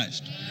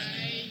organized.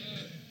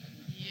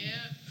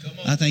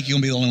 I think you're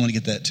going to be the only one to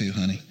get that too,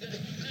 honey.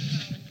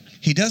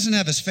 He doesn't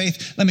have his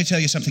faith. Let me tell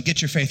you something.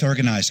 Get your faith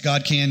organized.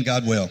 God can,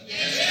 God will.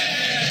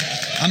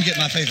 I'm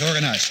getting my faith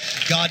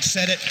organized. God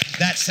said it.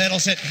 That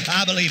settles it.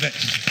 I believe it.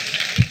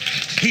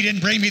 He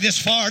didn't bring me this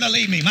far to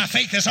leave me. My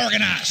faith is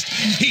organized.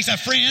 He's a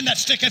friend that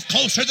sticketh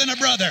closer than a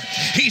brother.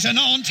 He's an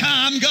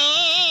on-time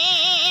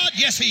God.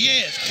 Yes, He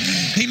is.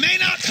 He may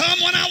not come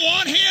when I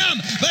want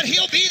Him, but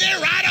He'll be there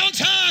right on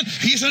time.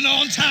 He's an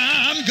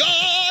on-time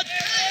God.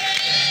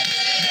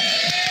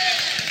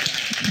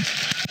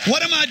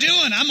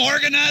 doing? I'm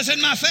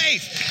organizing my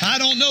faith. I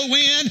don't know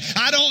when,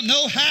 I don't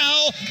know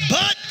how,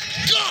 but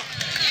God.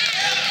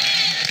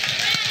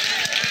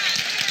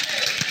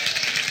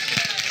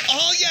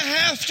 All you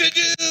have to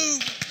do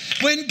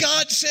when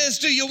God says,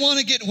 do you want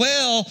to get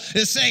well,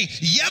 is say,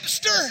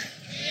 yepster.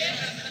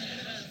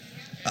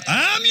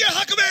 I'm your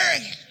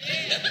huckleberry.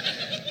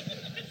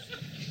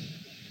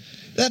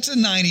 That's a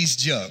 90s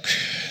joke.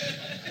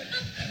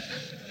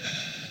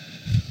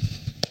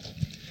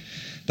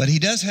 But he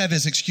does have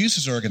his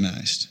excuses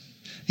organized.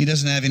 He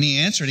doesn't have any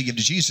answer to give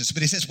to Jesus,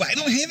 but he says, well, I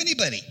don't have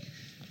anybody.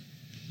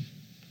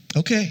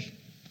 Okay,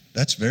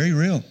 that's very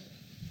real.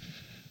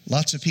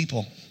 Lots of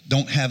people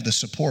don't have the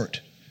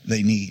support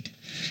they need.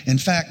 In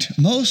fact,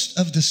 most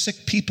of the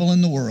sick people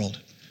in the world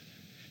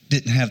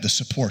didn't have the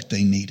support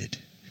they needed.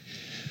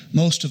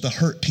 Most of the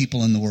hurt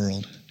people in the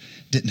world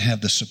didn't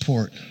have the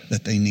support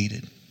that they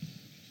needed.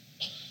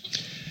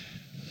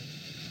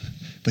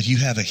 But you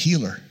have a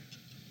healer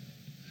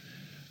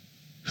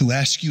who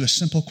asks you a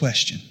simple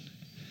question.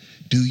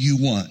 Do you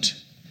want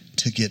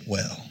to get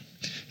well?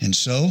 And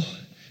so,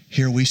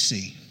 here we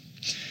see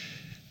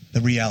the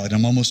reality.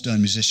 I'm almost done,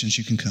 musicians,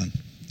 you can come.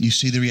 You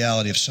see the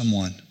reality of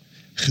someone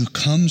who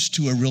comes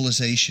to a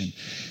realization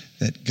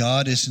that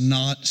God is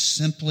not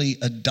simply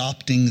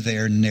adopting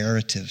their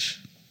narrative.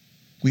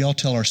 We all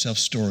tell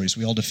ourselves stories.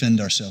 We all defend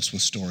ourselves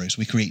with stories.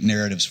 We create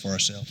narratives for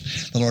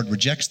ourselves. The Lord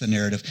rejects the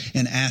narrative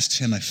and asks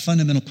him a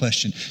fundamental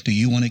question. Do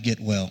you want to get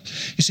well?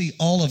 You see,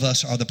 all of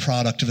us are the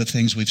product of the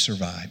things we've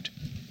survived.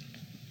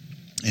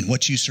 And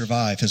what you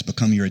survive has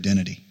become your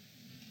identity.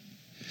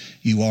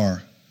 You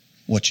are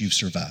what you've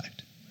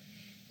survived.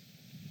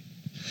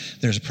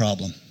 There's a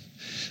problem.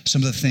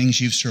 Some of the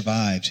things you've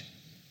survived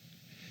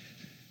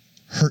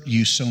hurt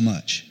you so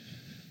much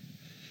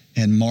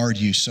and marred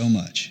you so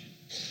much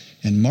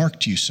and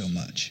marked you so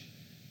much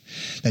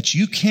that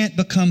you can't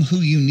become who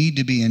you need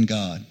to be in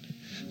God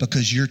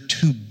because you're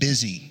too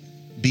busy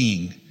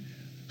being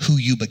who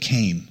you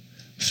became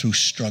through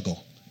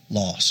struggle,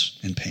 loss,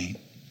 and pain.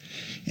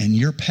 And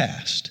your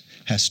past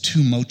has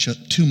too much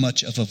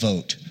of a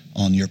vote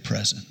on your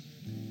present.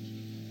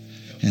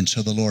 And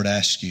so the Lord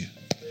asks you,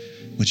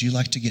 would you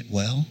like to get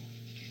well?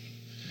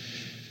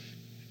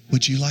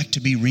 Would you like to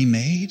be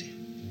remade?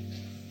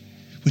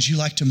 Would you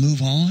like to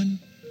move on?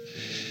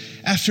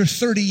 After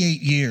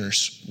 38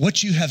 years,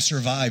 what you have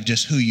survived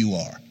is who you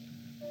are.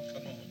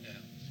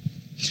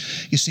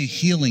 You see,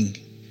 healing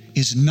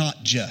is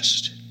not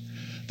just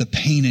the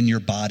pain in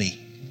your body.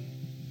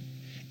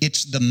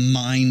 It's the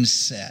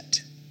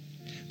mindset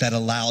that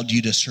allowed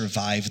you to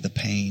survive the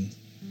pain.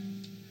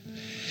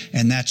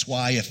 And that's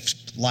why if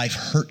life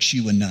hurts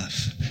you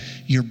enough,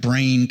 your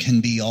brain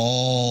can be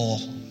all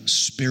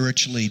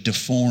spiritually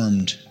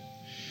deformed,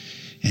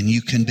 and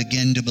you can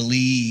begin to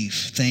believe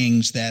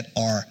things that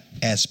are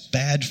as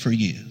bad for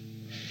you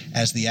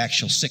as the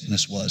actual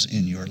sickness was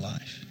in your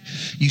life.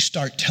 You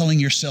start telling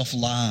yourself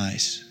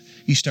lies.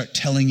 You start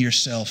telling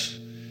yourself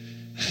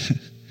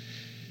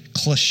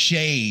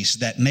cliches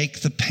that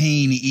make the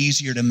pain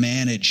easier to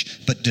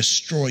manage but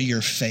destroy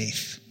your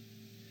faith.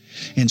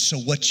 And so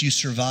what you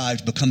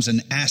survived becomes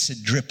an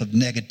acid drip of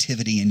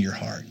negativity in your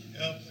heart.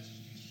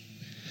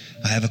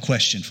 I have a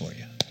question for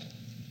you.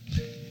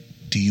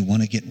 Do you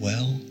want to get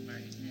well?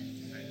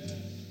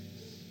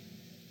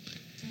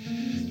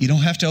 You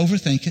don't have to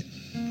overthink it.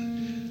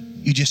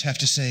 You just have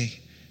to say,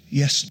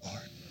 yes,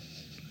 Lord.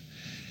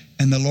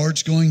 And the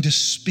Lord's going to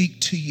speak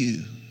to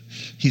you.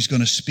 He's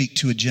going to speak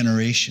to a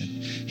generation.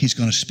 He's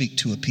going to speak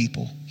to a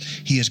people.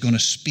 He is going to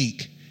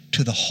speak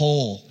to the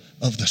whole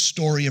of the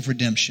story of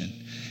redemption.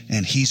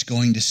 And he's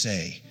going to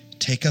say,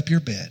 take up your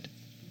bed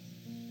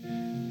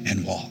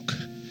and walk.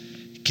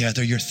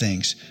 Gather your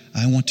things.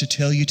 I want to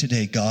tell you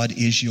today, God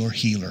is your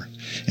healer.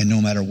 And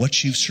no matter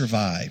what you've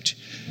survived,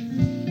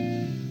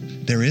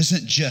 there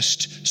isn't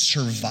just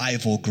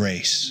survival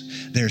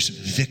grace. There's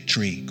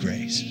victory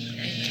grace.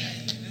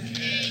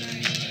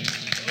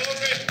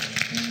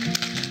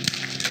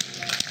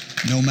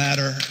 No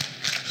matter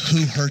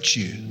who hurt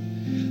you,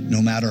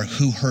 no matter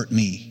who hurt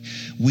me,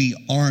 we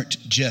aren't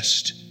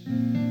just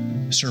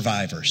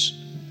survivors.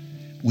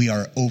 We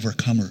are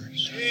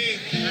overcomers.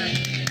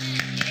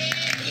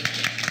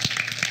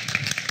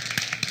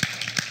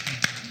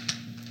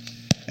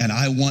 And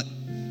I want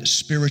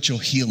spiritual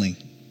healing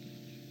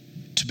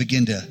to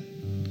begin to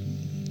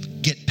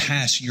get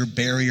past your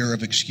barrier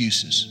of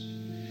excuses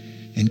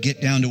and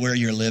get down to where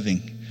you're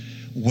living,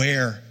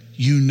 where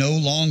you no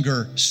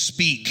longer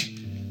speak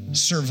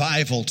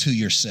survival to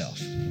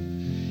yourself.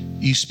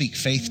 You speak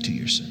faith to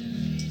yourself.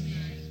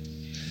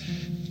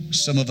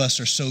 Some of us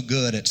are so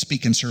good at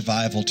speaking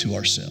survival to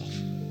ourselves.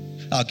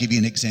 I'll give you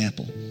an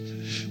example.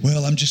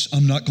 Well,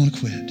 I'm not going to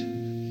quit.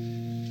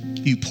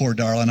 You poor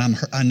darling,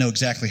 I know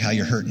exactly how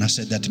you're hurting. I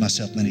said that to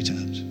myself many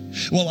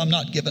times. Well, I'm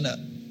not giving up.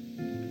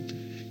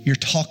 You're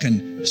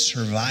talking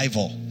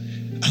survival.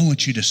 I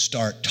want you to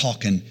start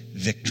talking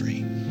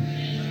victory.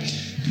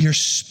 You're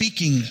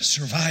speaking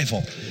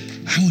survival.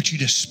 I want you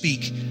to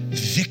speak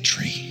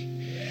victory.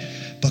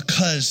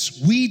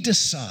 because we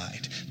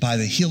decide by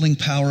the healing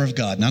power of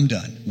God, and I'm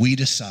done, we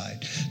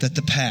decide that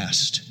the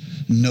past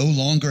no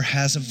longer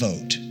has a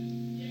vote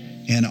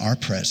in our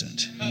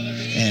present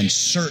and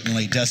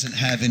certainly doesn't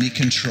have any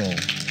control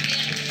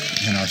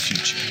in our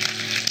future.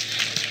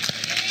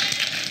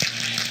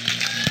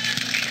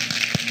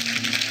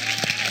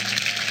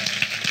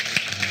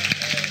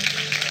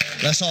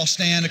 Let's all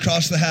stand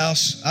across the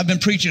house. I've been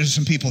preaching to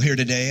some people here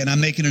today, and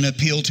I'm making an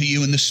appeal to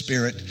you in the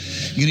Spirit.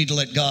 You need to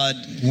let God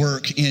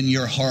work in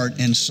your heart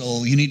and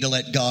soul. You need to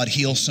let God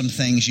heal some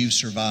things you've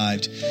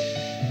survived.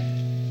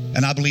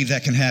 And I believe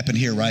that can happen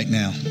here right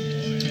now.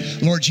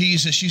 Lord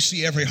Jesus, you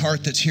see every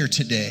heart that's here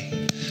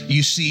today.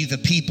 You see the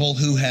people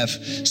who have,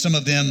 some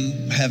of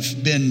them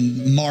have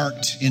been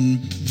marked in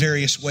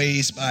various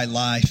ways by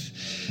life,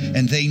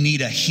 and they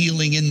need a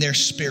healing in their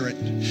spirit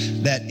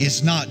that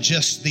is not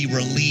just the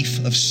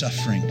relief of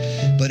suffering,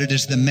 but it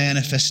is the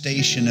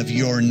manifestation of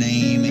your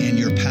name and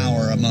your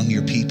power among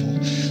your people.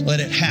 Let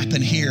it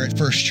happen here at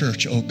First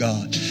Church, oh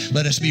God.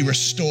 Let us be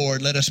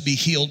restored. Let us be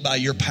healed by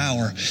your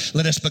power.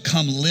 Let us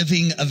become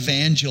living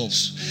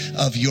evangels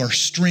of your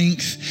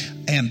strength,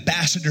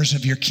 ambassadors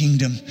of your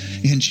kingdom.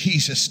 In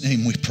Jesus'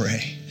 name we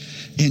pray.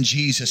 In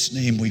Jesus'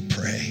 name we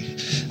pray.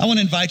 I want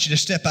to invite you to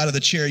step out of the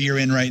chair you're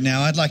in right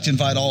now. I'd like to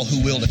invite all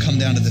who will to come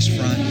down to this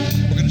front.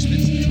 We're going to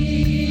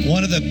spend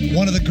one of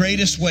the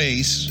greatest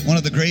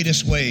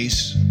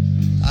ways,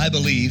 I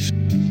believe,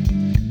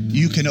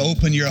 you can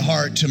open your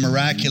heart to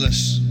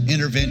miraculous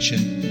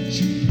intervention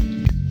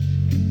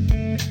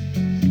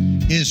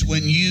is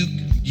when you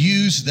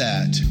use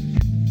that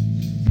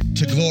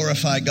to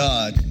glorify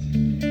God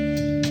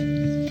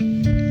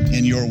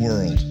in your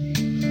world.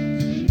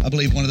 I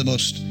believe one of the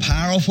most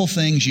powerful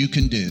things you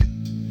can do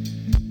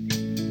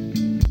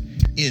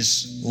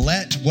is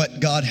let what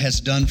God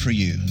has done for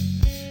you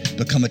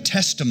become a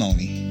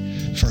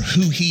testimony for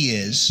who He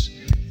is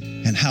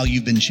and how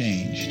you've been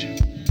changed.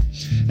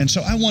 And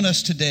so I want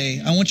us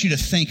today, I want you to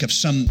think of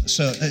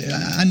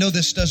I know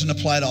this doesn't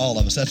apply to all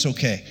of us. That's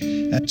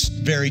okay. That's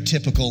very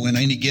typical in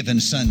any given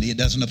Sunday. It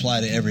doesn't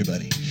apply to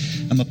everybody.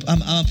 I'm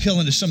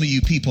appealing to some of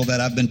you people that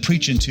I've been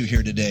preaching to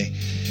here today.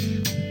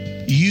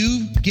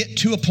 You get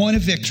to a point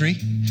of victory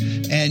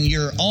and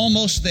you're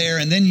almost there,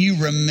 and then you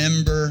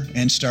remember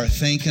and start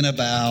thinking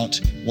about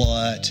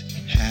what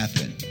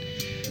happened.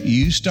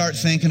 You start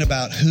thinking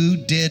about who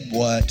did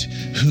what,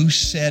 who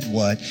said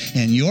what,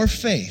 and your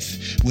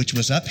faith, which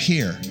was up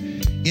here,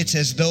 it's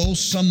as though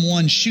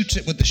someone shoots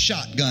it with a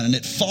shotgun and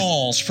it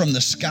falls from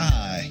the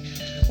sky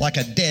like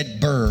a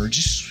dead bird.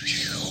 Just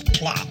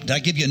plop. Did I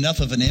give you enough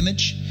of an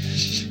image?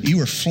 You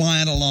were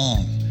flying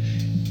along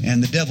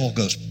and the devil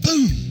goes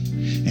boom.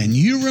 And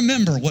you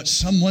remember what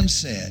someone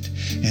said,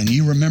 and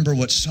you remember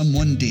what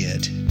someone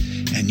did,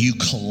 and you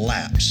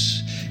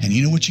collapse. And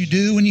you know what you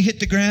do when you hit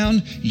the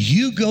ground?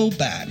 You go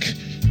back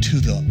to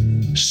the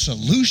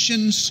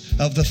solutions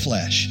of the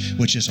flesh,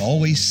 which is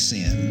always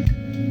sin.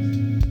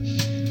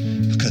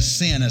 Because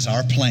sin is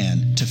our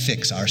plan to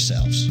fix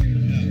ourselves.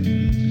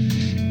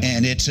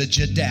 And it's a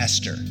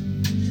jadaster.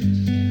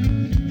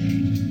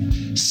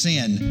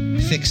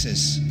 Sin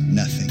fixes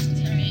nothing.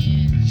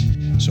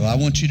 So I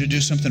want you to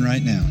do something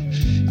right now.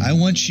 I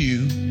want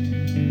you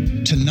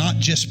to not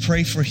just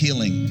pray for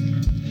healing.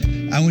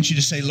 I want you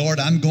to say, Lord,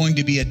 I'm going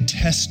to be a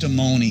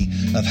testimony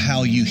of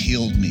how you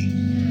healed me.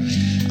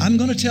 I'm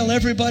going to tell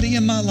everybody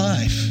in my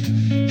life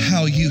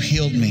how you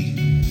healed me.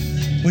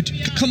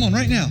 Come on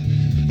right now.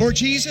 Lord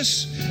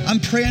Jesus, I'm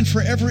praying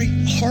for every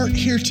heart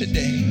here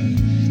today.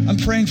 I'm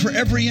praying for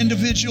every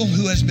individual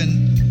who has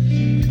been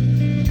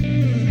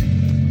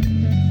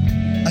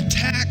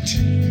attacked.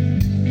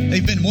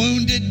 They've been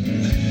wounded.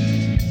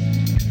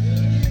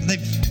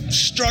 They've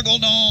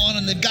struggled on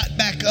and they've got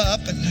back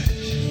up.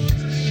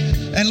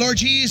 And Lord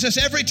Jesus,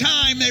 every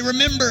time they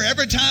remember,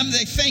 every time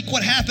they think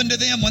what happened to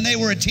them when they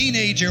were a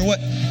teenager, what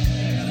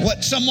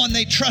someone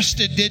they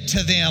trusted did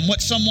to them,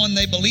 what someone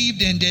they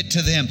believed in did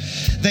to them,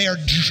 they're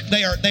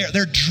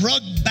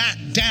drugged back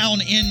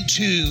down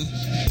into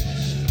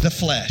the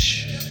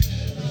flesh.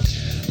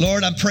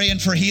 Lord, I'm praying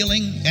for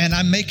healing, and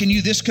I'm making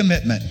you this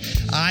commitment.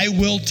 I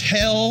will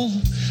tell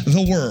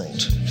the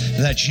world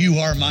that you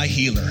are my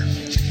healer.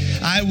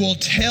 I will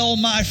tell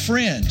my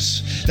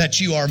friends that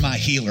you are my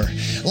healer.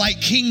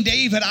 Like King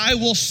David, I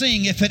will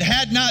sing, if it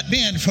had not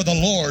been for the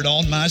Lord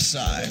on my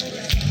side.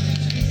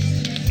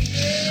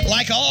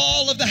 Like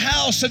all of the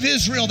house of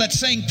Israel that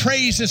sang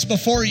praises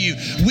before you,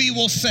 we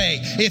will say,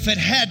 if it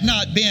had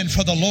not been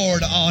for the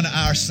Lord on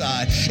our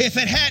side, if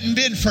it hadn't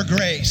been for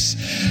grace,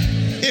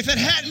 if it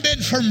hadn't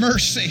been for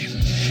mercy,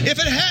 if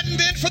it hadn't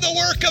been for the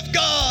work of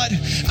God,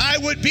 I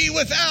would be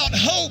without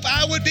hope.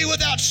 I would be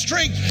without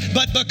strength.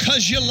 But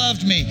because you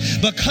loved me,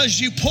 because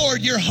you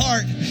poured your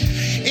heart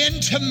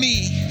into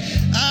me,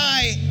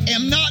 I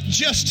am not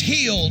just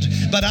healed,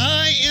 but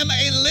I am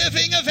a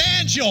living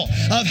evangel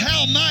of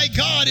how my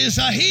God is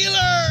a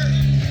healer.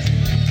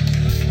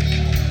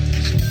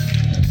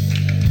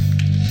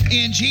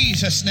 In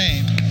Jesus'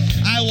 name,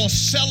 I will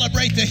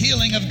celebrate the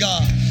healing of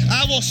God.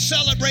 I will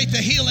celebrate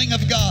the healing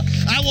of God.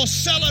 I will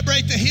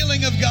celebrate the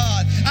healing of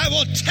God. I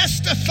will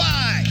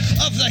testify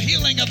of the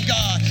healing of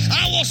God.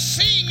 I will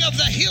sing of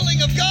the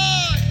healing of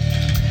God.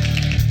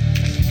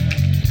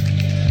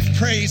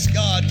 Praise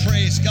God,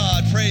 praise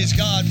God, praise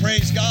God,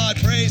 praise God,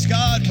 praise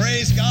God,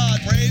 praise God,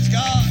 praise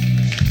God.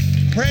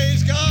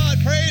 Praise God,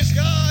 praise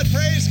God,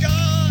 praise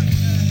God.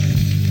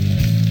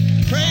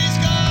 Praise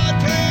God,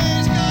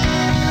 praise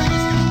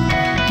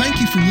God.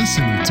 Thank you for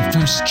listening to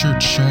First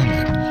Church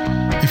Charlotte.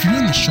 If you're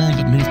in the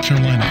Charlotte, North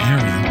Carolina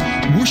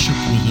area, worship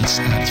with us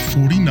at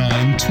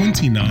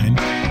 4929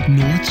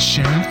 North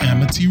Sharon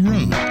Amity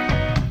Road.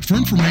 For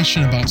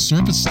information about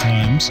service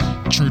times,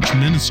 church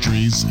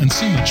ministries, and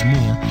so much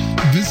more,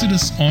 visit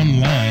us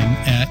online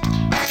at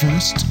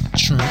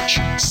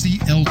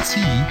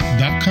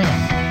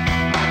firstchurchclt.com.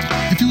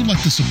 If you would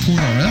like to support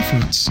our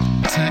efforts,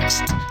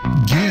 text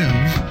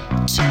GIVE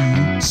to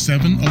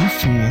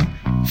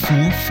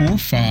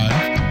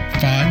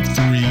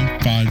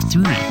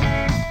 704-445-5353.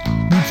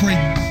 We pray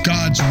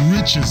God's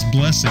richest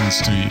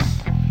blessings to you.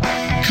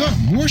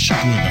 Come worship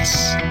with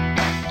us.